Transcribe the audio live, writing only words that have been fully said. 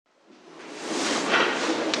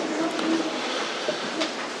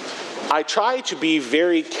I try to be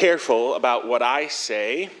very careful about what I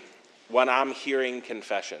say when I'm hearing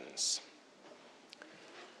confessions.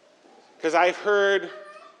 Because I've heard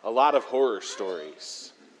a lot of horror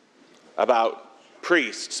stories about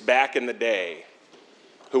priests back in the day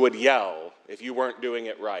who would yell if you weren't doing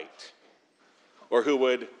it right, or who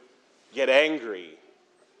would get angry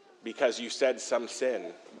because you said some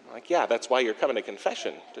sin. Like, yeah, that's why you're coming to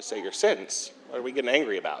confession, to say your sins. What are we getting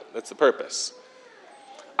angry about? That's the purpose.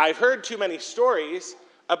 I've heard too many stories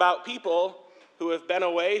about people who have been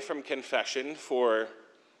away from confession for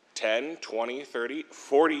 10, 20, 30,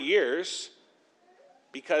 40 years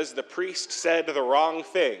because the priest said the wrong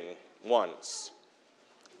thing once.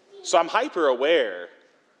 So I'm hyper aware,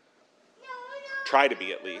 try to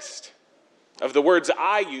be at least, of the words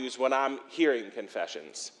I use when I'm hearing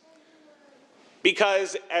confessions.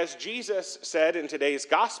 Because as Jesus said in today's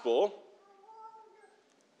gospel,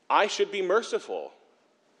 I should be merciful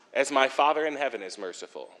as my Father in heaven is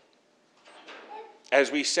merciful.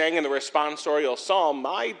 As we sang in the responsorial psalm,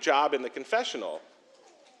 my job in the confessional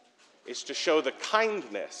is to show the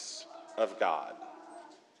kindness of God.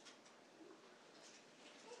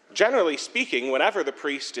 Generally speaking, whenever the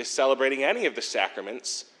priest is celebrating any of the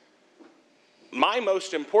sacraments, my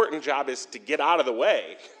most important job is to get out of the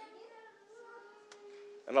way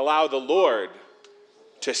and allow the Lord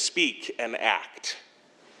to speak and act.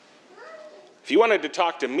 If you wanted to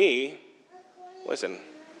talk to me, listen,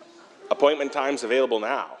 appointment time's available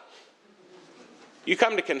now. You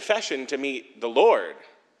come to confession to meet the Lord.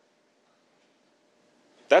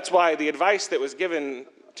 That's why the advice that was given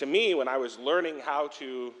to me when I was learning how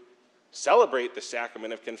to celebrate the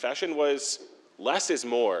sacrament of confession was less is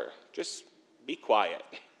more. Just be quiet.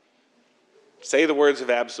 Say the words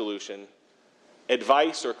of absolution,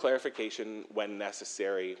 advice or clarification when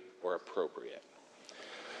necessary or appropriate.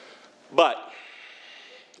 But,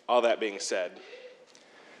 all that being said,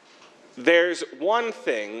 there's one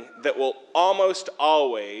thing that will almost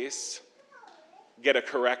always get a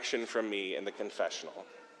correction from me in the confessional.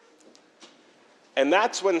 And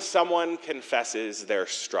that's when someone confesses their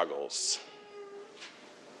struggles.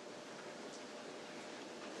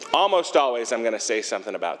 Almost always I'm going to say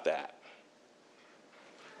something about that.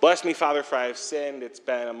 Bless me, Father, for I have sinned. It's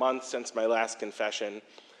been a month since my last confession,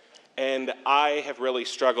 and I have really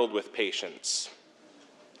struggled with patience.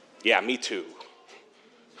 Yeah, me too.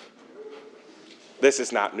 This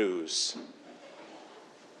is not news.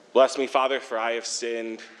 Bless me, Father, for I have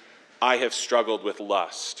sinned. I have struggled with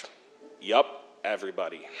lust. Yup,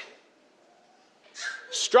 everybody.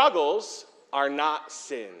 Struggles are not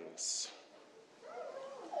sins.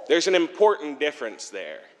 There's an important difference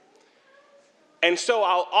there. And so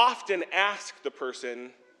I'll often ask the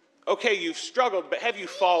person, okay, you've struggled, but have you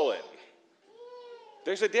fallen?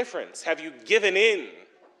 There's a difference. Have you given in?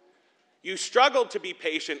 You struggled to be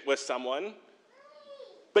patient with someone,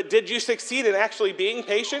 but did you succeed in actually being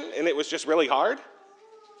patient and it was just really hard?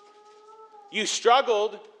 You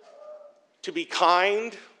struggled to be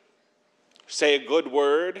kind, say a good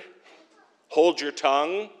word, hold your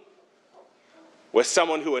tongue with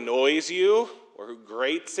someone who annoys you or who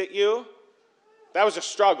grates at you. That was a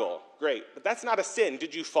struggle, great, but that's not a sin.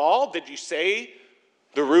 Did you fall? Did you say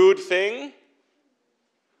the rude thing?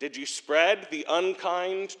 Did you spread the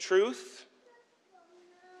unkind truth?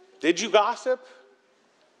 Did you gossip?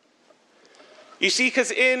 You see, because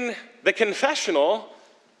in the confessional,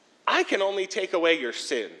 I can only take away your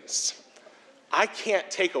sins. I can't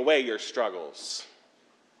take away your struggles.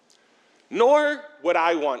 Nor would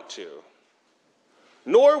I want to.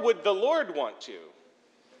 Nor would the Lord want to.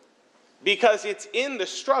 Because it's in the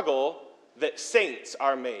struggle that saints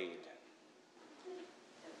are made.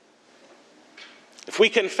 If we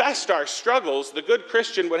confessed our struggles, the good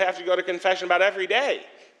Christian would have to go to confession about every day.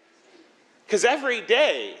 Because every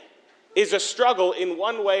day is a struggle in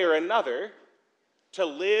one way or another to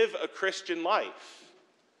live a Christian life,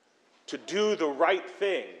 to do the right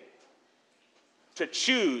thing, to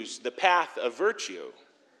choose the path of virtue.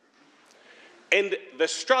 And the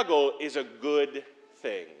struggle is a good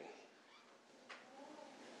thing.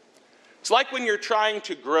 It's like when you're trying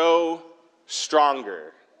to grow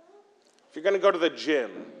stronger. If you're going to go to the gym,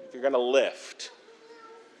 if you're going to lift,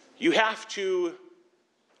 you have to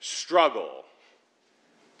struggle.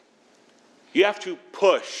 You have to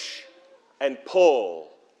push and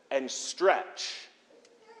pull and stretch.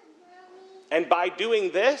 And by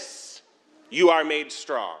doing this, you are made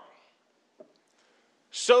strong.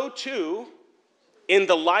 So too, in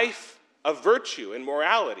the life of virtue and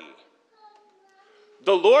morality,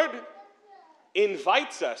 the Lord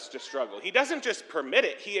invites us to struggle. He doesn't just permit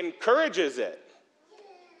it, he encourages it.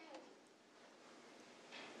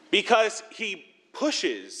 because he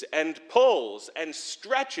pushes and pulls and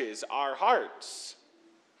stretches our hearts.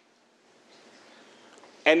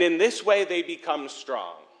 And in this way, they become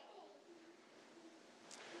strong.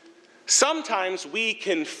 Sometimes we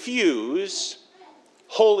confuse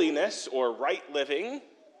holiness or right living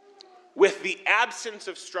with the absence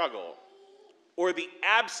of struggle or the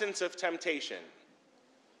absence of temptation.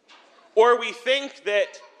 Or we think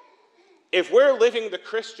that if we're living the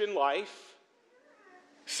Christian life,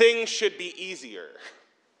 things should be easier.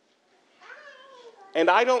 And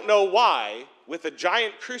I don't know why, with a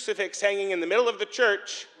giant crucifix hanging in the middle of the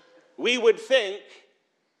church, we would think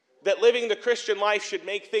that living the Christian life should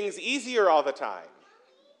make things easier all the time.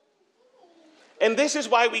 And this is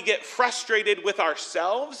why we get frustrated with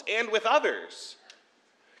ourselves and with others,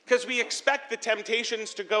 because we expect the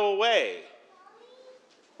temptations to go away.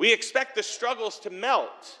 We expect the struggles to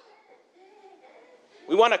melt.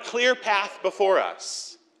 We want a clear path before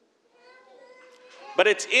us. But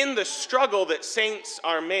it's in the struggle that saints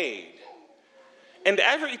are made. And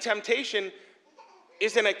every temptation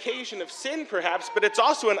is an occasion of sin, perhaps, but it's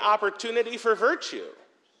also an opportunity for virtue.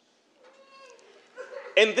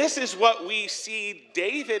 And this is what we see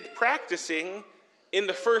David practicing in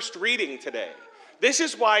the first reading today. This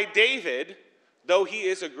is why David, though he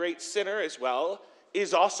is a great sinner as well,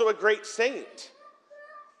 is also a great saint.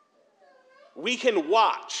 We can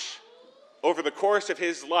watch over the course of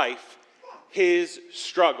his life his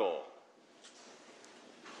struggle.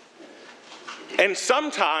 And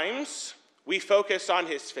sometimes we focus on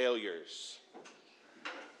his failures.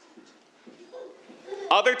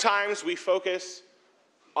 Other times we focus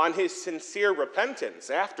on his sincere repentance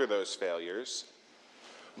after those failures.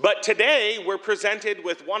 But today we're presented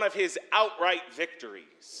with one of his outright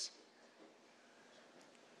victories.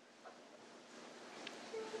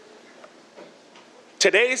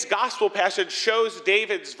 Today's gospel passage shows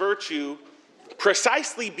David's virtue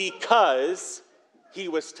precisely because he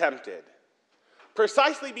was tempted.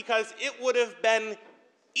 Precisely because it would have been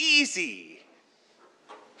easy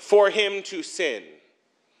for him to sin.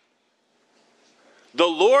 The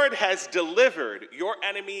Lord has delivered your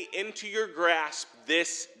enemy into your grasp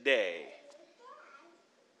this day.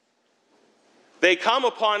 They come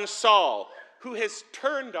upon Saul, who has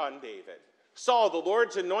turned on David. Saul, the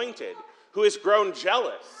Lord's anointed, who has grown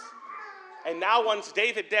jealous. And now, once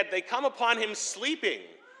David dead, they come upon him sleeping,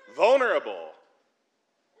 vulnerable.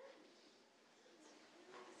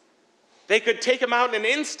 They could take him out in an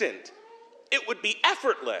instant. It would be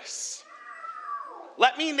effortless.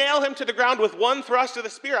 Let me nail him to the ground with one thrust of the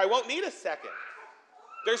spear. I won't need a second.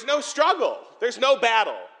 There's no struggle. There's no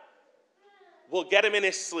battle. We'll get him in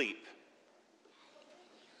his sleep.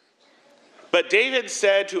 But David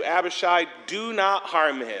said to Abishai, "Do not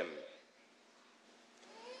harm him."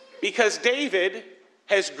 Because David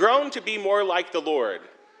has grown to be more like the Lord.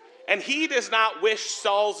 And he does not wish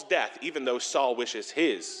Saul's death, even though Saul wishes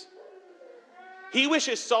his. He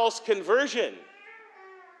wishes Saul's conversion,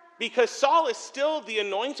 because Saul is still the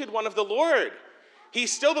anointed one of the Lord.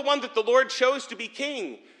 He's still the one that the Lord chose to be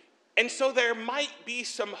king. And so there might be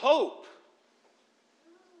some hope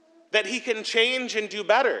that he can change and do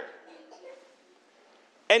better.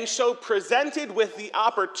 And so, presented with the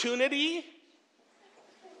opportunity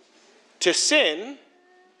to sin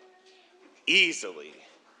easily,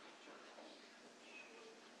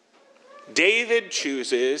 David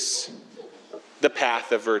chooses the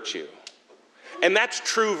path of virtue. And that's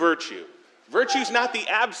true virtue. Virtue is not the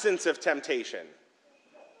absence of temptation.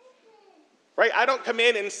 Right? I don't come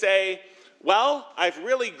in and say, well, I've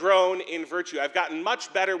really grown in virtue. I've gotten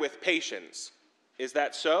much better with patience. Is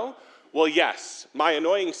that so? Well, yes. My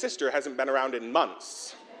annoying sister hasn't been around in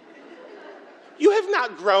months. You have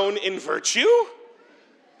not grown in virtue.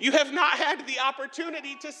 You have not had the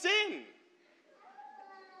opportunity to sin.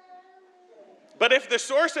 But if the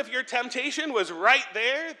source of your temptation was right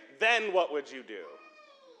there, then what would you do?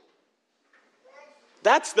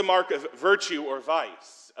 That's the mark of virtue or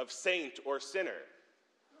vice, of saint or sinner.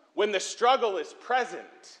 When the struggle is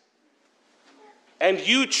present and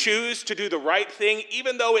you choose to do the right thing,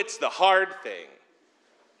 even though it's the hard thing,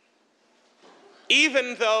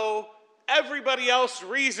 even though everybody else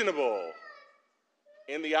reasonable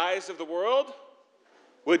in the eyes of the world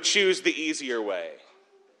would choose the easier way.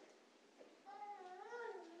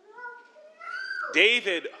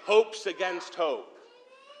 David hopes against hope.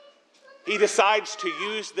 He decides to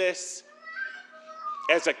use this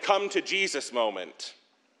as a come to Jesus moment.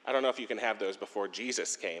 I don't know if you can have those before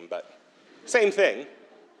Jesus came, but same thing.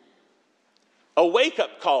 A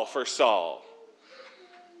wake-up call for Saul.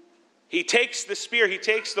 He takes the spear, he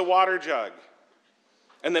takes the water jug,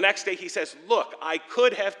 And the next day he says, look, I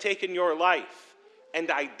could have taken your life,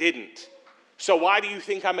 and I didn't. So why do you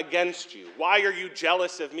think I'm against you? Why are you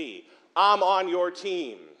jealous of me? I'm on your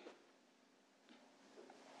team.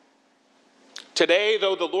 Today,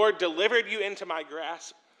 though the Lord delivered you into my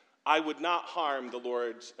grasp, I would not harm the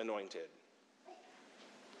Lord's anointed.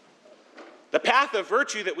 The path of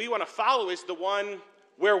virtue that we want to follow is the one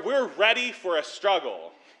where we're ready for a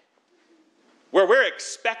struggle, where we're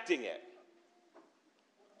expecting it,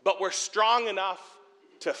 but we're strong enough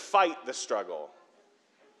to fight the struggle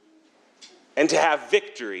and to have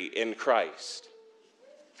victory in Christ.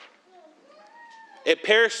 It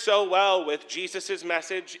pairs so well with Jesus'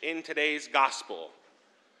 message in today's gospel.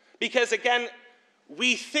 Because again,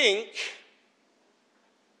 we think,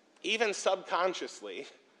 even subconsciously,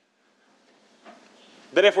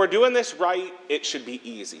 that if we're doing this right, it should be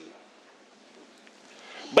easy.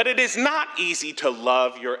 But it is not easy to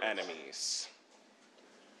love your enemies.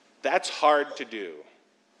 That's hard to do,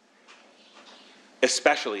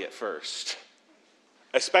 especially at first,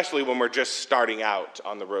 especially when we're just starting out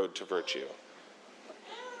on the road to virtue.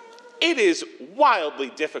 It is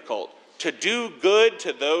wildly difficult to do good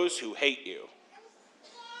to those who hate you,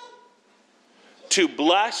 to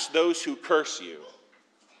bless those who curse you,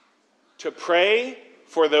 to pray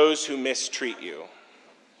for those who mistreat you.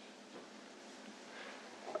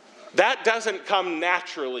 That doesn't come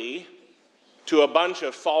naturally to a bunch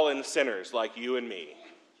of fallen sinners like you and me.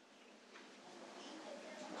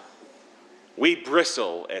 We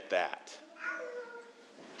bristle at that.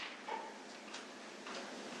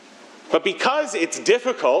 But because it's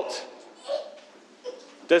difficult,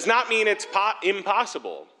 does not mean it's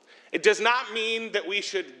impossible. It does not mean that we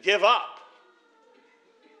should give up.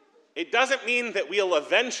 It doesn't mean that we'll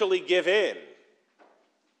eventually give in.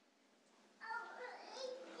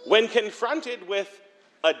 When confronted with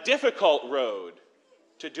a difficult road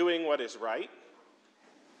to doing what is right,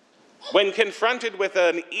 when confronted with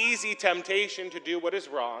an easy temptation to do what is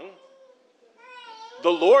wrong, the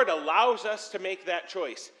Lord allows us to make that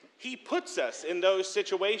choice. He puts us in those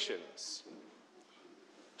situations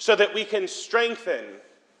so that we can strengthen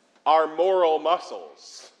our moral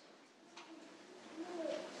muscles.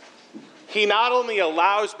 He not only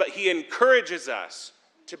allows, but he encourages us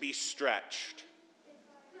to be stretched.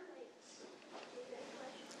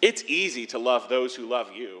 It's easy to love those who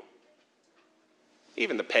love you.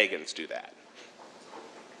 Even the pagans do that.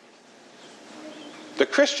 The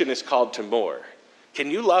Christian is called to more. Can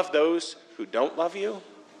you love those who don't love you?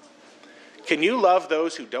 Can you love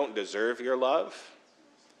those who don't deserve your love?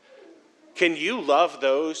 Can you love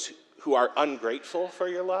those who are ungrateful for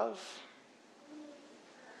your love?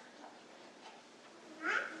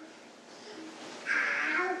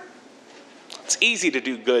 It's easy to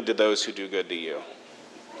do good to those who do good to you.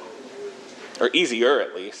 Or easier,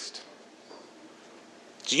 at least.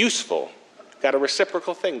 It's useful. Got a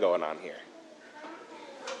reciprocal thing going on here.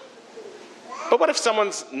 But what if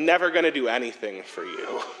someone's never going to do anything for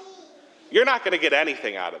you? You're not going to get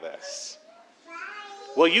anything out of this.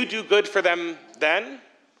 Will you do good for them then?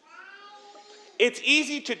 It's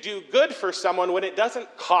easy to do good for someone when it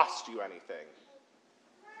doesn't cost you anything.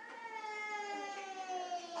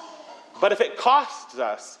 But if it costs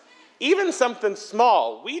us, even something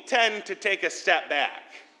small, we tend to take a step back.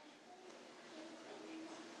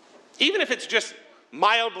 Even if it's just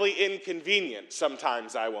mildly inconvenient,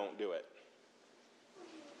 sometimes I won't do it.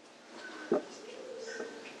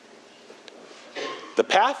 The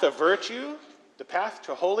path of virtue, the path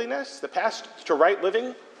to holiness, the path to right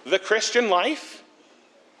living, the Christian life,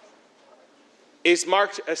 is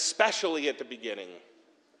marked especially at the beginning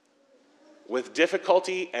with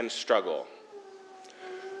difficulty and struggle.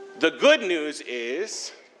 The good news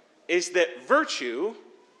is that virtue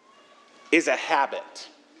is a habit.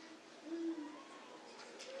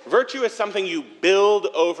 Virtue is something you build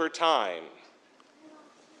over time,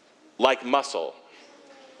 like muscle.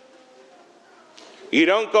 You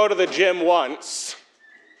don't go to the gym once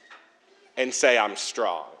and say, I'm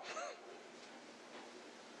strong.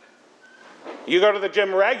 You go to the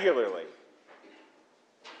gym regularly.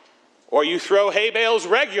 Or you throw hay bales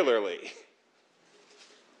regularly.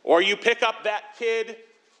 Or you pick up that kid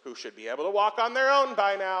who should be able to walk on their own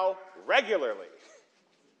by now regularly.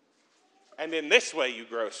 And in this way you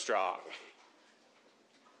grow strong.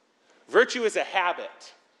 Virtue is a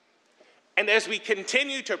habit. And as we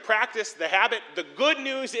continue to practice the habit, the good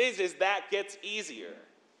news is that gets easier.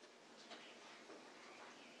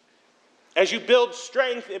 As you build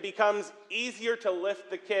strength, it becomes easier to lift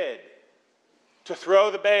the kid, to throw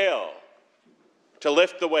the bale, to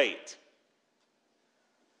lift the weight.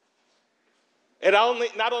 It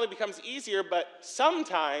not only becomes easier, but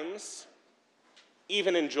sometimes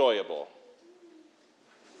even enjoyable.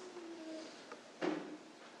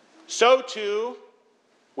 So too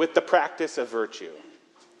with the practice of virtue.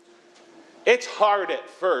 It's hard at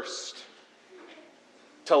first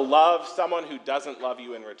to love someone who doesn't love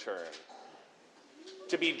you in return,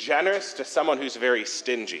 to be generous to someone who's very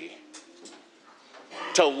stingy,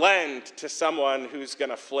 to lend to someone who's going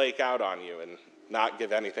to flake out on you and not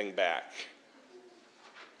give anything back.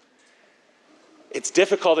 It's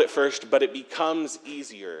difficult at first, but it becomes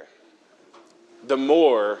easier the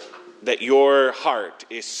more that your heart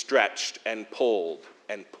is stretched and pulled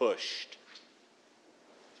and pushed.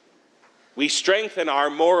 We strengthen our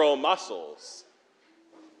moral muscles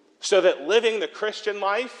so that living the Christian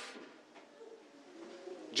life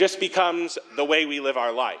just becomes the way we live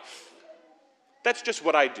our life. That's just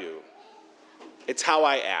what I do. It's how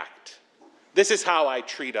I act. This is how I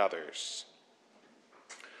treat others.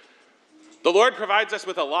 The Lord provides us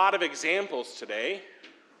with a lot of examples today,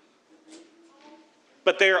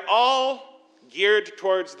 but they're all geared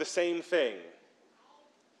towards the same thing.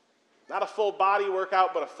 Not a full body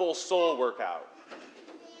workout, but a full soul workout.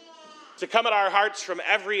 To come at our hearts from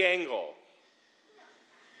every angle.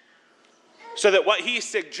 So that what he's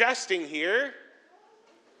suggesting here,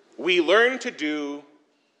 we learn to do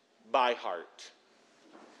by heart.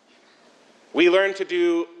 We learn to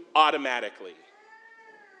do automatically.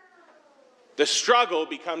 The struggle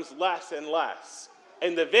becomes less and less,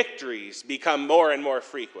 and the victories become more and more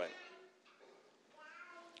frequent.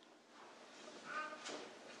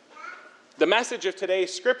 The message of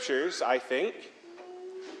today's scriptures, I think,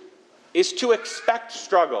 is to expect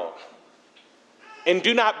struggle and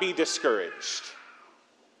do not be discouraged.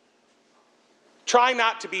 Try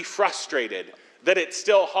not to be frustrated that it's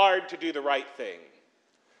still hard to do the right thing,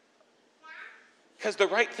 because the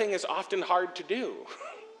right thing is often hard to do.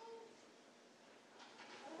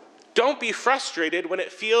 Don't be frustrated when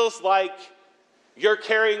it feels like you're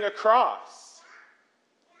carrying a cross.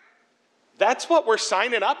 That's what we're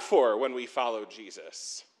signing up for when we follow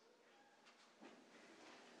Jesus.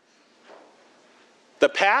 The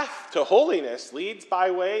path to holiness leads by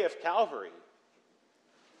way of Calvary.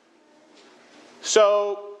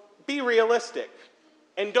 So be realistic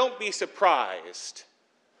and don't be surprised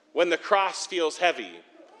when the cross feels heavy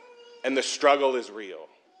and the struggle is real.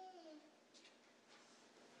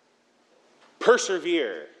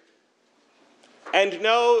 Persevere and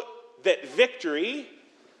know that victory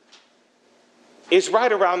is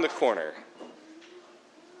right around the corner.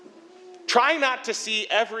 Try not to see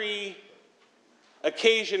every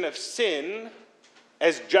occasion of sin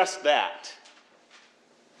as just that,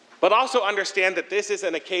 but also understand that this is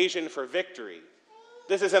an occasion for victory.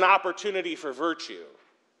 This is an opportunity for virtue.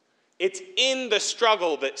 It's in the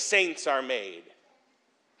struggle that saints are made.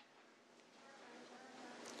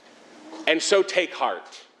 And so take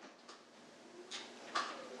heart.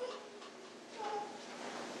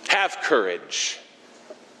 Have courage.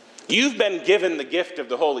 You've been given the gift of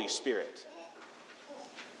the Holy Spirit.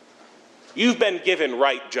 You've been given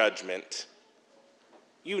right judgment.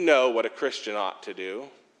 You know what a Christian ought to do.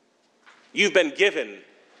 You've been given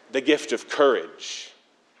the gift of courage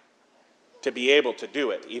to be able to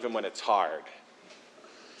do it even when it's hard.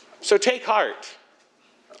 So take heart.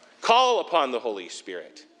 Call upon the Holy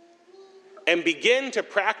Spirit. And begin to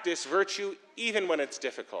practice virtue even when it's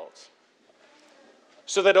difficult.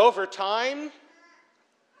 So that over time,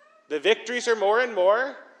 the victories are more and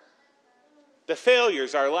more, the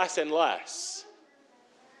failures are less and less.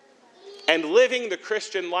 And living the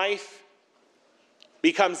Christian life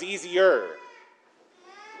becomes easier,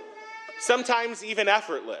 sometimes even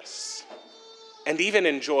effortless, and even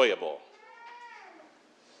enjoyable.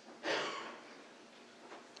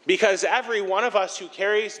 Because every one of us who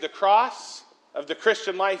carries the cross of the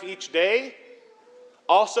Christian life each day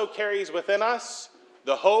also carries within us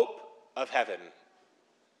the hope of heaven.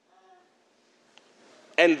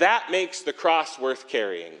 And that makes the cross worth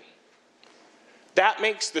carrying. That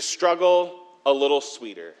makes the struggle a little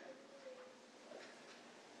sweeter.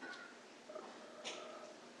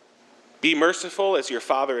 Be merciful as your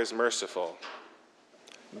Father is merciful.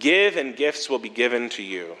 Give and gifts will be given to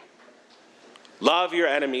you. Love your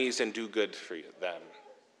enemies and do good for them.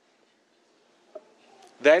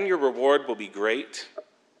 Then your reward will be great.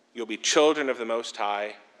 You'll be children of the Most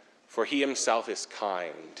High, for he himself is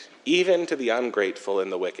kind, even to the ungrateful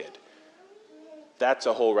and the wicked. That's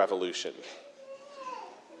a whole revolution.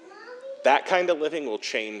 That kind of living will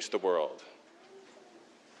change the world.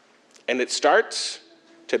 And it starts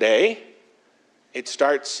today. It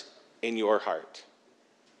starts in your heart.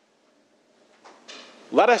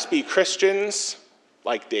 Let us be Christians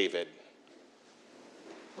like David,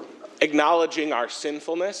 acknowledging our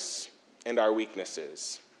sinfulness and our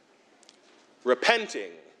weaknesses,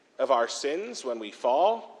 repenting of our sins when we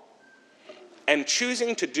fall, and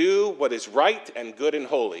choosing to do what is right and good and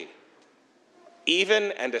holy,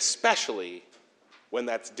 even and especially when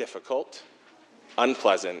that's difficult,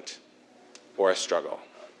 unpleasant, or a struggle.